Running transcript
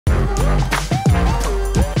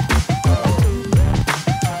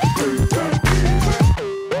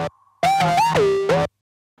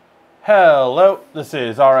Hello, this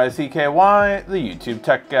is RICKY, the YouTube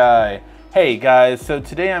tech guy. Hey guys, so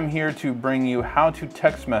today I'm here to bring you how to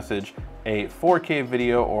text message a 4K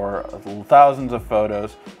video or thousands of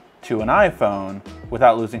photos to an iPhone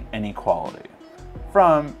without losing any quality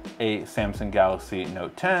from a Samsung Galaxy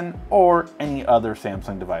Note 10 or any other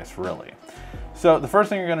Samsung device really. So the first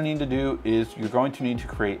thing you're going to need to do is you're going to need to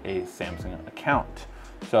create a Samsung account.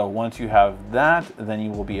 So once you have that, then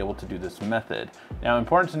you will be able to do this method. Now,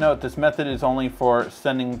 important to note, this method is only for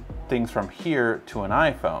sending things from here to an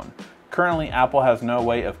iPhone. Currently, Apple has no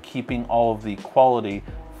way of keeping all of the quality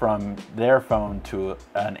from their phone to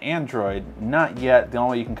an Android. Not yet. The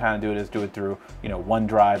only way you can kind of do it is do it through,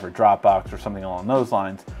 OneDrive or Dropbox or something along those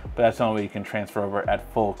lines. But that's the only way you can transfer over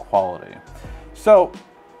at full quality. So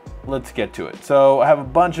let's get to it. So I have a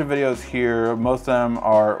bunch of videos here. Most of them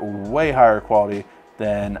are way higher quality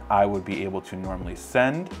than I would be able to normally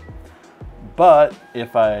send. But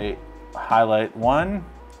if I highlight one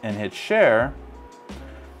and hit share,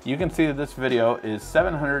 you can see that this video is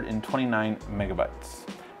 729 megabytes.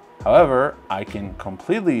 However, I can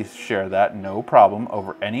completely share that, no problem,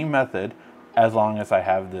 over any method as long as I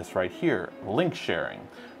have this right here, link sharing.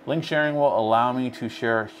 Link sharing will allow me to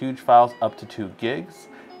share huge files up to 2 gigs,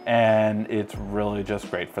 and it's really just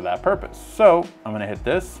great for that purpose. So I'm gonna hit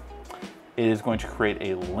this. It is going to create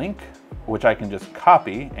a link, which I can just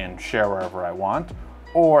copy and share wherever I want,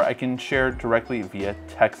 or I can share directly via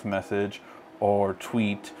text message or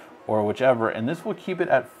tweet or whichever, and this will keep it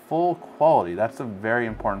at full quality. That's a very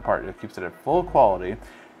important part. It keeps it at full quality,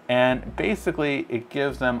 and basically it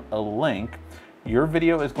gives them a link. Your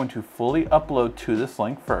video is going to fully upload to this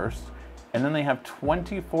link first, and then they have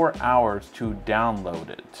 24 hours to download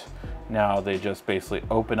it. Now they just basically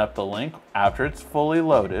open up the link after it's fully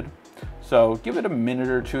loaded. So give it a minute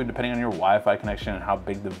or two, depending on your Wi-Fi connection and how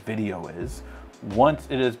big the video is. Once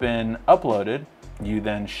it has been uploaded, you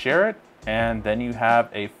then share it, and then you have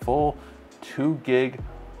a full 2 gig,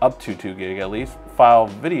 up to 2 gig at least, file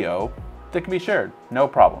video that can be shared, no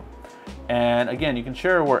problem. And again, you can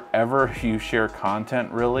share wherever you share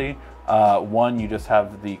content really. One, you just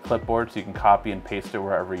have the clipboard so you can copy and paste it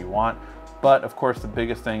wherever you want. But of course, the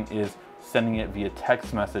biggest thing is sending it via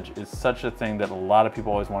text message is such a thing that a lot of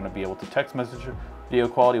people always want to be able to text message video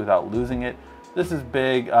quality without losing it. This is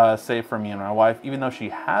big, say for me and my wife, even though she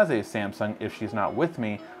has a Samsung, if she's not with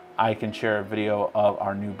me, I can share a video of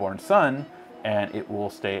our newborn son and it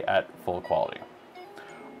will stay at full quality.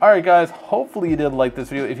 All right guys, hopefully you did like this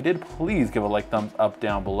video. If you did, please give a thumbs up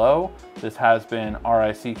down below. This has been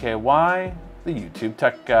RICKY, the YouTube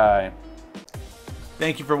tech guy.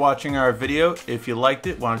 Thank you for watching our video. If you liked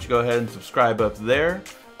it, why don't you go ahead and subscribe up there.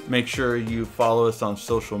 Make sure you follow us on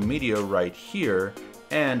social media right here.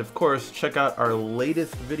 And of course, check out our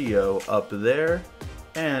latest video up there.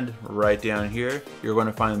 And right down here, you're going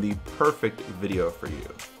to find the perfect video for you.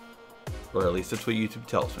 Or at least that's what YouTube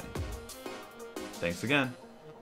tells me. Thanks again.